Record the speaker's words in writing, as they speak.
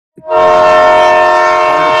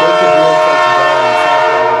On the Jacob Rule show today,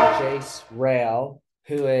 I'm talking with Jace Rayl,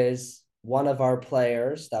 who is one of our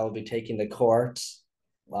players that will be taking the court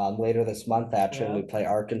later this month. Actually, Yeah, we play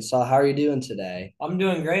Arkansas. How are you doing today? I'm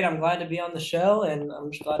doing great. I'm glad to be on the show, and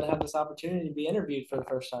I'm just glad to have this opportunity to be interviewed for the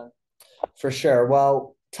first time. For sure.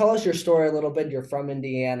 Well, tell us your story a little bit. You're from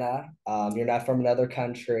Indiana. You're not from another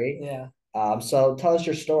country. Yeah. So tell us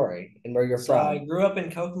your story and where you're So I from. grew up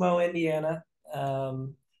in Kokomo, Indiana,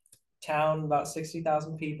 um, town about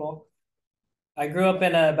 60,000 people. I grew up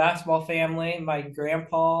in a basketball family. My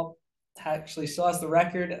grandpa actually still has the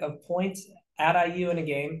record of points at IU in a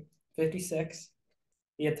game, 56.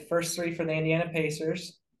 He hit the first three for the Indiana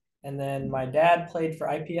Pacers. And then my dad played for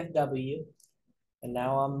IPFW, and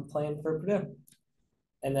now I'm playing for Purdue.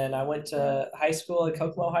 And then I went to high school at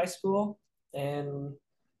Kokomo High School and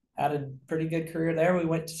had a pretty good career there. We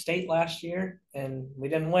went to state last year and we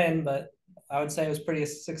didn't win, but I would say it was pretty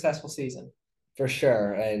successful season. For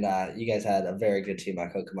sure. And you guys had a very good team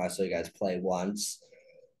at Kokomo, so you guys play once.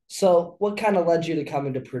 So what kind of led you to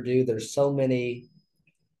coming to Purdue? There's so many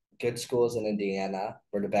good schools in Indiana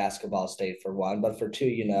for the basketball state for one, but for two,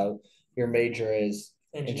 your major is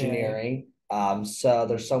Engineering. engineering. So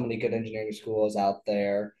there's so many good engineering schools out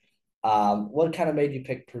there. What kind of made you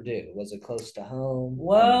pick Purdue? Was it close to home?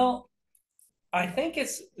 Well, I think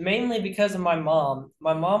it's mainly because of my mom.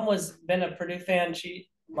 My mom was been a Purdue fan.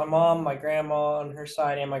 My mom, my grandma on her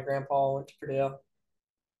side, and my grandpa went to Purdue.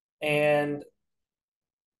 And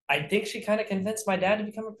I think she kind of convinced my dad to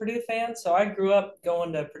become a Purdue fan. So I grew up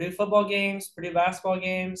going to Purdue football games, Purdue basketball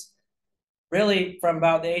games, really from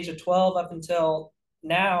about the age of 12 up until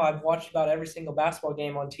now. I've watched about every single basketball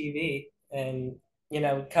game on TV. And,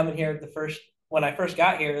 coming here when I first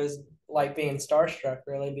got here, is like being starstruck,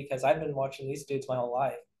 really, because I've been watching these dudes my whole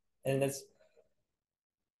life. And it's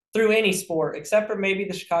through any sport, except for maybe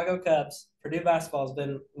the Chicago Cubs. Purdue basketball has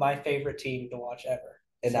been my favorite team to watch ever.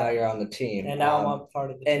 And now So, you're on the team. and now I'm a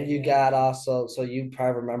part of the And team. you Yeah. got also, so you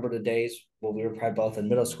probably remember the days when we were probably both in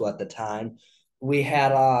middle school at the time. We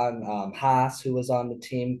had on Haas, who was on the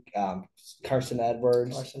team, Carson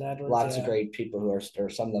Edwards, Carson Edwards. lots of Yeah. great people who are, or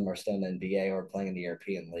some of them are still in the NBA or playing in the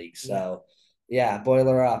European League. Yeah. So, yeah,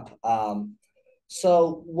 boiler up.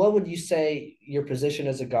 So what would you say your position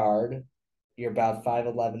as a guard? You're about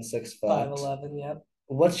 5'11", 6 foot. 5'11. Yep.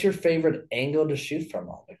 What's your favorite angle to shoot from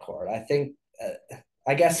on the court?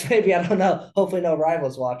 I guess maybe I don't know. Hopefully, no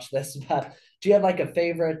rivals watch this. But do you have like a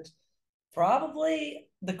favorite? Probably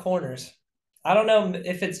the corners. I don't know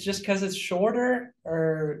if it's just because it's shorter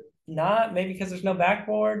or not. Maybe because there's no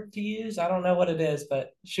backboard to use. I don't know what it is,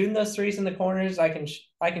 but shooting those threes in the corners, I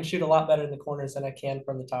can shoot a lot better in the corners than I can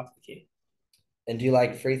from the top of the key. And do you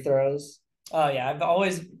like free throws? Oh yeah, I've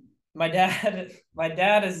always my dad, my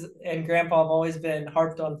dad is and grandpa have always been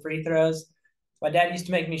harped on free throws. My dad used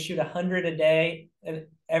to make me shoot 100 a day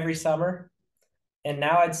every summer, and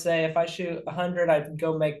now I'd say if I shoot 100, I'd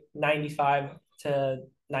go make 95 to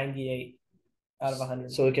 98 out of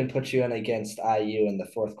 100. So we can put you in against IU in the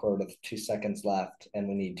fourth quarter with 2 seconds left, and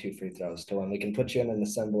we need two free throws to win. We can put you in an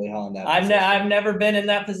assembly hall in that I've position. never been in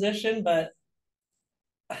that position, but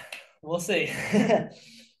we'll see.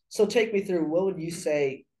 So take me through. What would you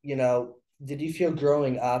say? Did you feel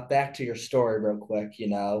growing up? Back to your story, real quick.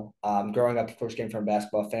 Growing up, of course, came from a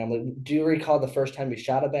basketball family. Do you recall the first time you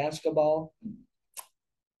shot a basketball?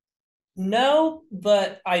 No,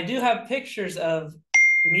 but I do have pictures of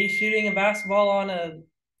me shooting a basketball on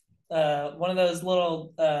a one of those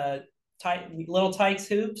little Tykes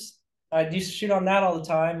hoops. I used to shoot on that all the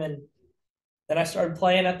time, and then I started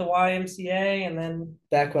playing at the YMCA, and then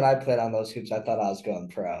Back when I played on those hoops, I thought I was going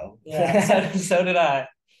pro. yeah, so did I.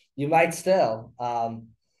 You might still.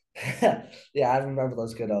 Yeah, I remember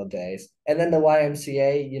those good old days. And then the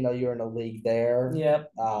YMCA, you were in a league there.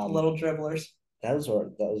 Yep, Um, little dribblers. those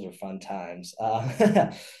were fun times.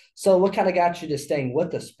 So what kind of got you to staying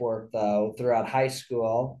with the sport though throughout high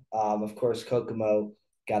school? Of course, Kokomo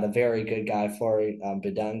got a very good guy, Flory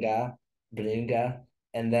Bedunga,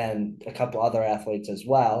 and then a couple other athletes as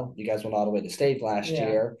well. You guys went all the way to state last Yeah.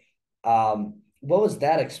 year. What was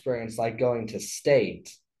that experience like going to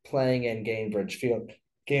state, playing in Gainbridge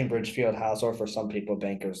Field House, or for some people,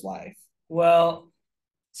 Banker's Life? Well,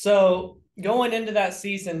 so going into that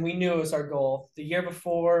season, we knew it was our goal. The year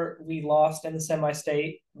before, we lost in the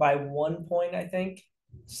semi-state by 1 point, I think.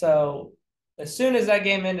 So as soon as that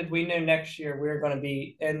game ended, we knew next year we were going to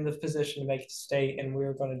be in the position to make it to state, and we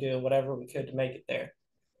were going to do whatever we could to make it there.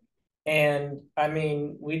 And I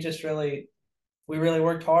mean, we really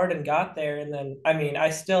worked hard and got there. And then, I mean, I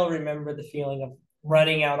still remember the feeling of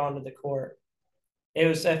running out onto the court.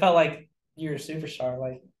 It felt like you're a superstar.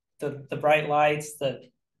 Like the bright lights, the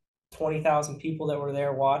 20,000 people that were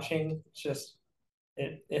there watching. It's just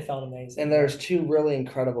it felt amazing. And there's two really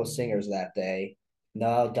incredible singers that day.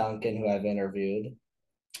 Noah Duncan, who I've interviewed,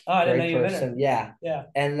 Oh, I didn't know great you were person. Yeah. Yeah.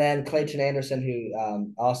 And then Clayton Anderson,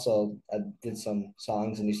 who also did some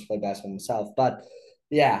songs and used to play basketball himself. But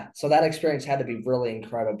yeah, so that experience had to be really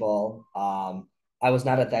incredible. I was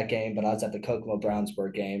not at that game, but I was at the Kokomo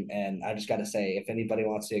Brownsburg game. And I just got to say, if anybody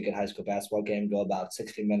wants to see a good high school basketball game, go about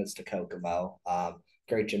 60 minutes to Kokomo.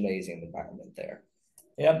 Great gymnasium environment there.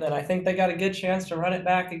 Yep, and I think they got a good chance to run it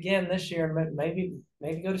back again this year, and maybe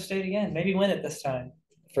go to state again, maybe win it this time.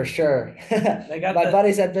 For sure. They got My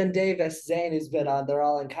buddies at Ben Davis, Zane, who's been on, they're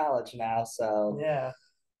all in college now. So yeah,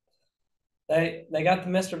 they got the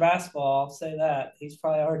Mr. Basketball. I'll say that he's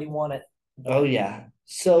probably already won it. oh yeah.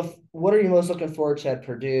 So what are you most looking forward to at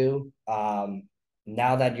Purdue?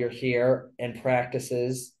 Now that you're here in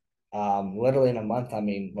practices, literally in a month. I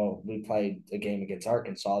mean, well, we played a game against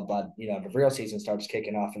Arkansas, but the real season starts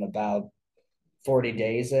kicking off in about 40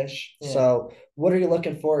 days ish. Yeah. So what are you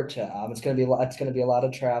looking forward to? It's gonna be a lot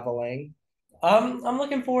of traveling. I'm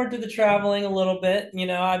looking forward to the traveling a little bit.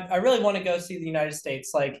 I really want to go see the United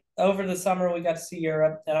States. Like over the summer, we got to see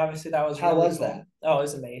Europe, and obviously that was How really was cool. that? Oh, it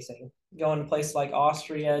was amazing. Going to places like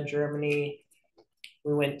Austria, Germany.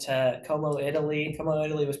 We went to Como, Italy. Como,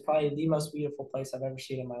 Italy was probably the most beautiful place I've ever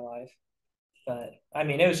seen in my life. But I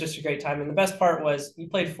mean, it was just a great time. And the best part was we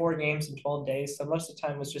played 4 games in 12 days. So most of the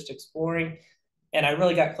time was just exploring. And I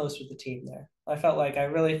really got close with the team there. I felt like I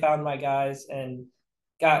really found my guys and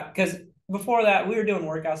because before that we were doing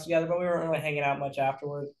workouts together, but we weren't really hanging out much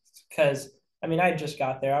afterwards. Because I mean, I just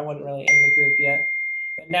got there. I wasn't really in the group yet.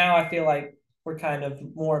 But now I feel like we're kind of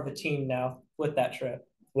more of a team now with that trip.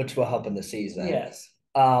 Which will help in the season. Yes.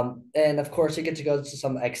 And of course, you get to go to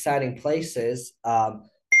some exciting places.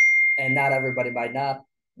 And not everybody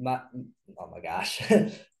oh my gosh,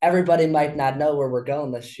 everybody might not know where we're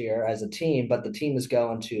going this year as a team, but the team is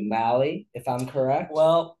going to Maui, if I'm correct.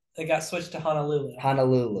 Well, it got switched to Honolulu.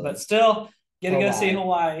 Honolulu. But still, get to go see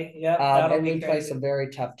Hawaii. Yep. And we play some very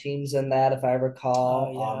tough teams in that, if I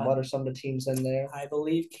recall. Oh, yeah. What are some of the teams in there? I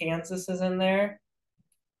believe Kansas is in there.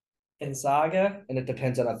 Gonzaga. And it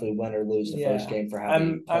depends on if we win or lose the first game for how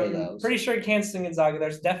we play those. I'm pretty sure Kansas and Gonzaga.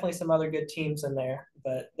 There's definitely some other good teams in there,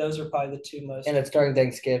 but those are probably the two most. And it's during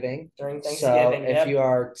Thanksgiving. So if you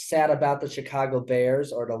are sad about the Chicago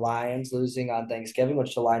Bears or the Lions losing on Thanksgiving,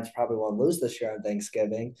 which the Lions probably won't lose this year on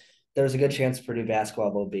Thanksgiving, there's a good chance Purdue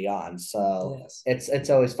basketball will be on. So yes. It's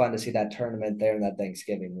always fun to see that tournament there in that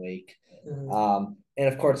Thanksgiving week. Mm-hmm. And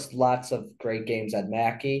of course, lots of great games at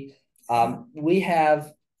Mackey. We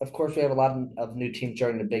have a lot of new teams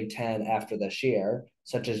joining the Big Ten after this year,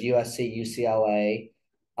 such as USC, UCLA.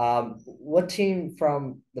 What team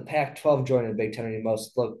from the Pac-12 joining the Big Ten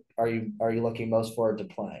are you looking most forward to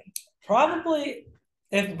playing? Probably,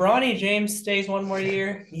 if Bronny James stays one more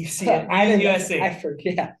year, USC. I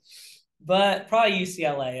forget, but probably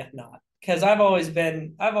UCLA if not, because I've always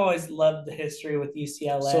loved the history with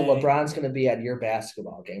UCLA. So LeBron's going to be at your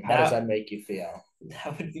basketball game. How does that make you feel?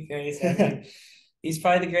 That would be crazy. I mean, he's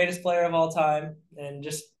probably the greatest player of all time, and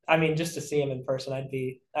just to see him in person, I'd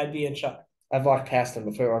be in shock. I've walked past him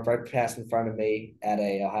before, right past in front of me at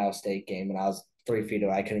a Ohio State game, and I was 3 feet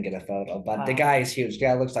away. I couldn't get a photo, but the guy is huge. The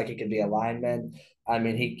guy looks like he could be a lineman. I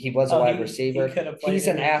mean, he was a wide receiver. He's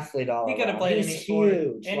an athlete all around. He could have played any sport.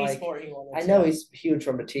 Any sport he wanted. I know he's huge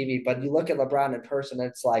from a TV, but you look at LeBron in person,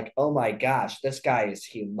 it's like, oh my gosh, this guy is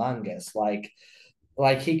humongous. Like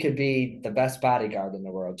he could be the best bodyguard in the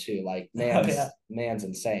world too. Like man's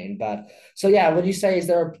insane. But so yeah, would you say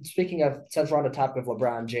speaking of, since we're on the topic of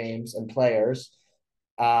LeBron James and players,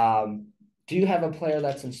 do you have a player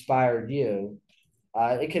that's inspired you?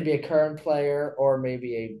 It could be a current player or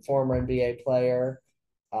maybe a former NBA player.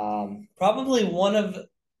 Probably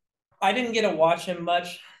I didn't get to watch him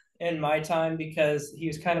much in my time because he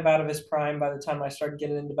was kind of out of his prime by the time I started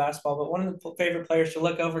getting into basketball. But one of the favorite players to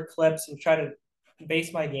look over clips and try to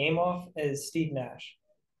base my game off is Steve Nash.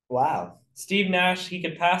 Wow. Steve Nash, he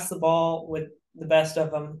could pass the ball with the best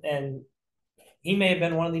of them, and he may have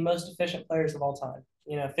been one of the most efficient players of all time.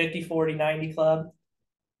 50, 40, 90 club.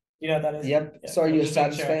 You know what that is? Yep. Yeah. So are you a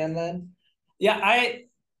Suns fan then? Yeah,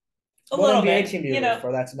 what NBA team do you root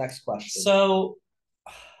for? That's the next question. So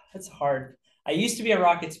it's hard. I used to be a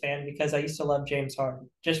Rockets fan because I used to love James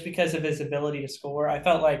Harden just because of his ability to score. I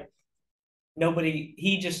felt like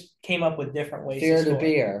he just came up with different ways to score.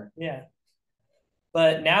 Beer. Yeah.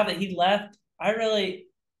 But now that he left, I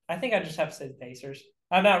think I just have to say the Pacers.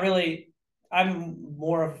 I'm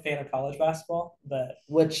more of a fan of college basketball, but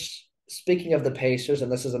speaking of the Pacers,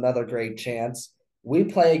 and this is another great chance, We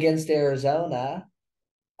play against Arizona.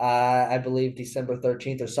 I believe December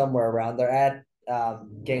 13th or somewhere around. They're at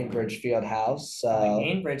Gainbridge Fieldhouse. So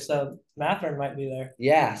Gainbridge, so Matherin might be there.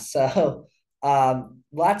 yeah, so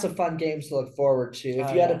lots of fun games to look forward to. If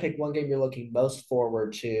Oh you had to yeah. pick one game you're looking most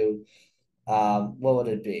forward to, what would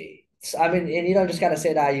it be? I mean, and you don't just gotta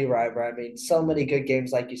say the IU rivalry. I mean, so many good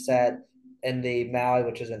games, like you said, in the Maui,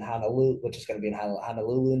 which is in Honolulu, which is going to be in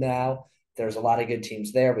Honolulu now. There's a lot of good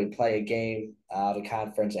teams there. We play a game, the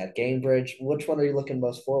conference at Gainbridge. Which one are you looking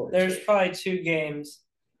most forward There's to? probably two games.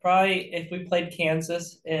 Probably if we played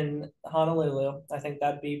Kansas in Honolulu, I think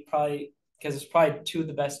that'd be probably because it's probably two of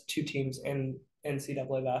the best two teams in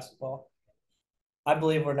NCAA basketball. I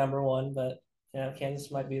believe we're number one, but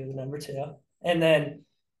Kansas might be the number two. And then,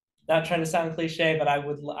 not trying to sound cliche, but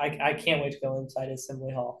I can't wait to go inside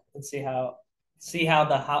Assembly Hall and see how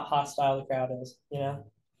the hostile the crowd is.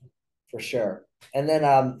 For sure. And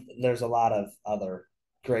then there's a lot of other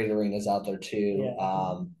great arenas out there too.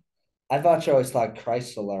 Yeah. I've actually always thought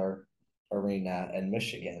Chrysler Arena in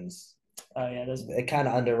Michigan's Oh yeah, it is. it kind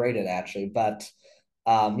of underrated actually. But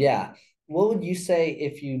yeah, what would you say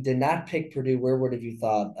if you did not pick Purdue? Where would have you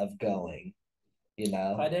thought of going? You If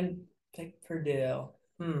I know, didn't pick Purdue,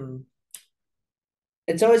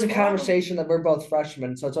 it's always a probably conversation that we're both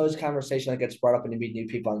freshmen, so it's always a conversation that gets brought up when you meet new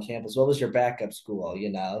people on campus. What was your backup school?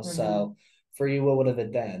 mm-hmm. So for you, what would have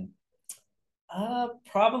it been?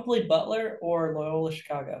 Probably Butler or Loyola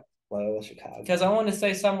Chicago. Loyola Chicago. Because I wanted to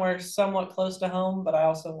stay somewhere somewhat close to home, but I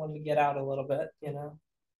also wanted to get out a little bit.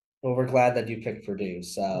 Well, we're glad that you picked Purdue.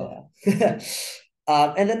 So, Yeah.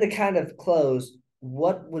 and then to kind of close,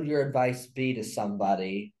 what would your advice be to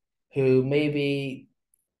somebody who maybe,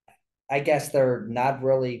 I guess they're not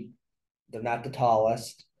the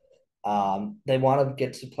tallest. They want to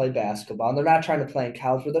get to play basketball, and they're not trying to play in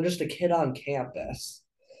college, but they're just a kid on campus.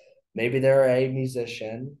 Maybe they're a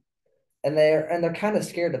musician, and they're kind of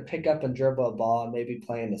scared to pick up and dribble a ball and maybe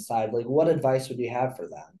play in the side. Like, what advice would you have for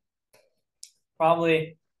them?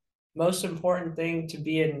 Probably most important thing to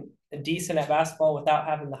be decent at basketball without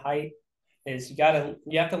having the height is you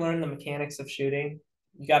have to learn the mechanics of shooting.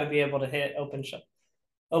 You got to be able to hit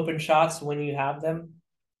open shots when you have them.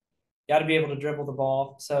 You got to be able to dribble the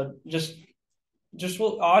ball. So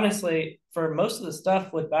honestly, for most of the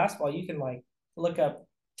stuff with basketball, you can like look up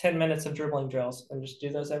 10 minutes of dribbling drills and just do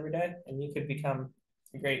those every day, and you could become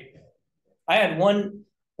great. I had one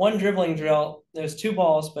dribbling drill. There's two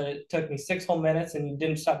balls, but it took me 6 whole minutes, and you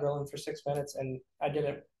didn't stop drilling for 6 minutes, and I did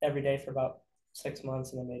it every day for about 6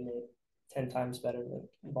 months, and it made me 10 times better with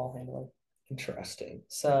ball handling. Interesting.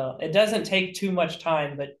 So it doesn't take too much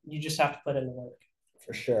time, but you just have to put in the work.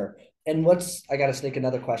 For sure. And I got to sneak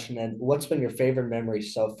another question in. What's been your favorite memory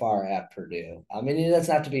so far at Purdue? I mean, it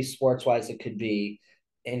doesn't have to be sports wise, it could be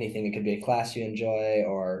anything. It could be a class you enjoy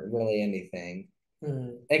or really anything.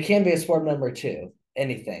 It can be a sport memory too.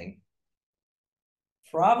 Anything.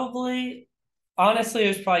 Probably, honestly, it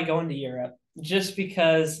was probably going to Europe just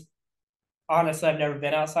because honestly, I've never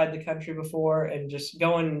been outside the country before, and just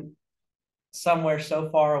going somewhere so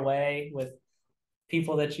far away with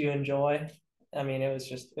people that you enjoy. I mean, it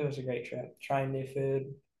was a great trip. Trying new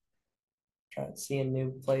food, seeing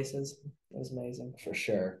new places. It was amazing. For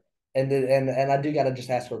sure. And I do got to just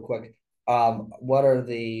ask real quick. What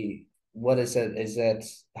is it? Is it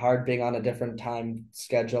hard being on a different time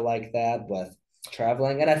schedule like that with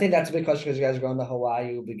traveling? And I think that's a big question because you guys are going to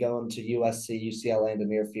Hawaii. You'll be going to USC, UCLA in the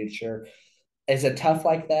near future. Is it tough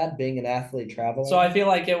like that being an athlete So traveling? I feel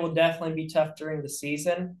like it will definitely be tough during the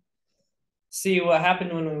season. See what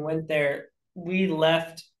happened when we went there. We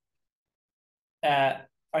left at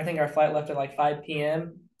I think our flight left at like 5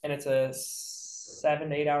 p.m. and it's a 7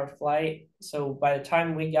 to 8 hour flight. So by the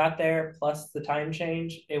time we got there, plus the time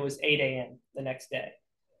change, it was 8 a.m. the next day.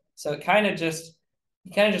 So it kind of just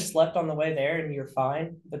you kind of just slept on the way there and you're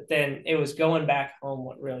fine. But then it was going back home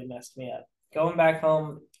what really messed me up. Going back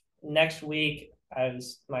home next week,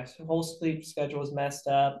 my whole sleep schedule was messed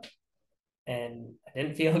up and I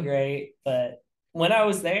didn't feel great. But when I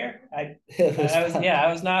was there, It was fun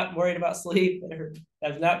I was not worried about sleep or I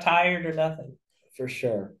was not tired or nothing. for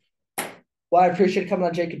sure. Well, I appreciate coming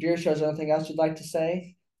on Jacob Beer Show. Is there anything else you'd like to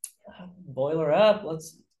say? Boiler up.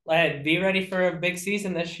 Let's be ready for a big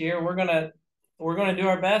season this year. We're gonna do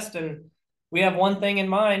our best, and we have one thing in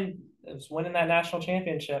mind: is winning that national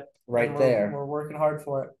championship, and Right we're there. working hard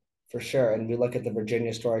for it. For sure. And we look at the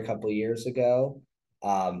Virginia story a couple of years ago.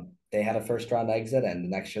 They had a first round exit, and the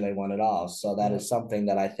next year they won it all. So that Yeah. is something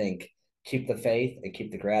that I think keep the faith and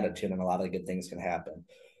keep the gratitude, and a lot of good things can happen.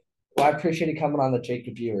 Well, I appreciate you coming on the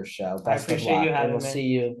Jacob Viewer Show. I Best of appreciate you luck, and we'll having me. see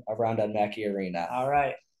you around at Mackey Arena. All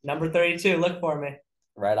right. Number 32. Look for me.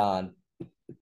 Right on.